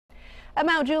A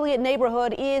Mount Juliet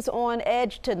neighborhood is on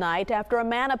edge tonight after a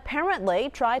man apparently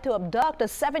tried to abduct a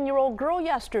 7-year-old girl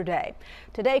yesterday.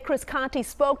 Today, Chris Conti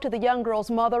spoke to the young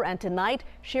girl's mother and tonight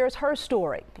shares her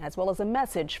story, as well as a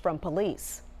message from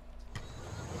police.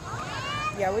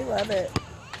 Yeah, we love it.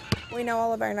 We know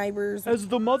all of our neighbors. As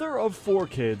the mother of 4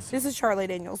 kids, This is Charlie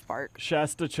Daniels Park.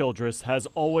 Shasta Childress has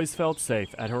always felt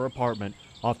safe at her apartment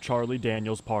off Charlie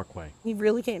Daniels Parkway. You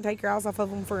really can't take your eyes off of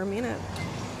them for a minute.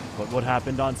 But what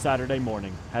happened on Saturday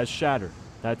morning has shattered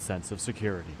that sense of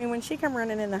security. And when she come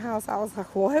running in the house, I was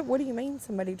like, what? What do you mean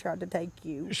somebody tried to take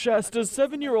you? Shasta's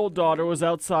 7-year-old daughter was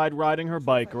outside riding her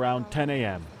bike around 10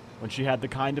 a.m. when she had the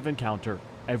kind of encounter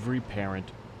every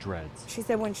parent dreads. She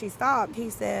said when she stopped, he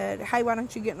said, hey, why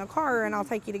don't you get in the car and I'll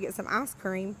take you to get some ice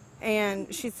cream.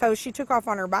 And she took off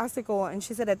on her bicycle, and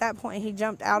she said at that point he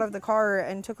jumped out of the car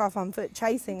and took off on foot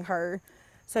chasing her.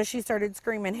 So she started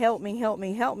screaming, help me, help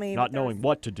me, help me. Not knowing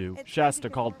what to do, Shasta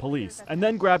called police and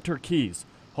then grabbed her keys,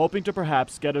 hoping to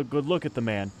perhaps get a good look at the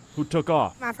man who took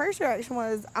off. My first reaction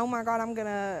was, oh my God,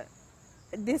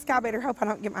 this guy better hope I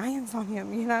don't get my hands on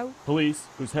him, you know? Police,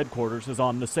 whose headquarters is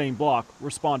on the same block,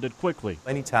 responded quickly.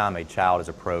 Anytime a child is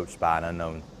approached by an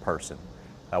unknown person,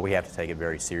 we have to take it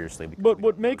very seriously. But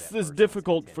what makes this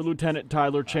difficult for Lieutenant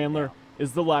Tyler Chandler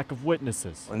is the lack of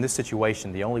witnesses. In this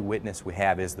situation, the only witness we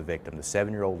have is the victim. The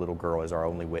 7-year-old little girl is our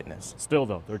only witness. Still,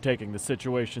 though, they're taking the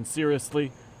situation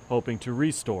seriously, hoping to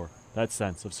restore that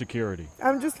sense of security.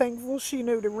 I'm just thankful she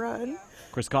knew to run.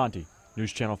 Chris Conti,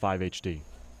 News Channel 5 HD.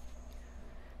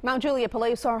 Mount Juliet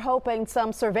police are hoping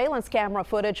some surveillance camera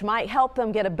footage might help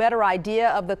them get a better idea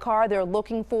of the car they're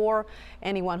looking for.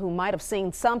 Anyone who might have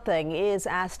seen something is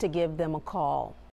asked to give them a call.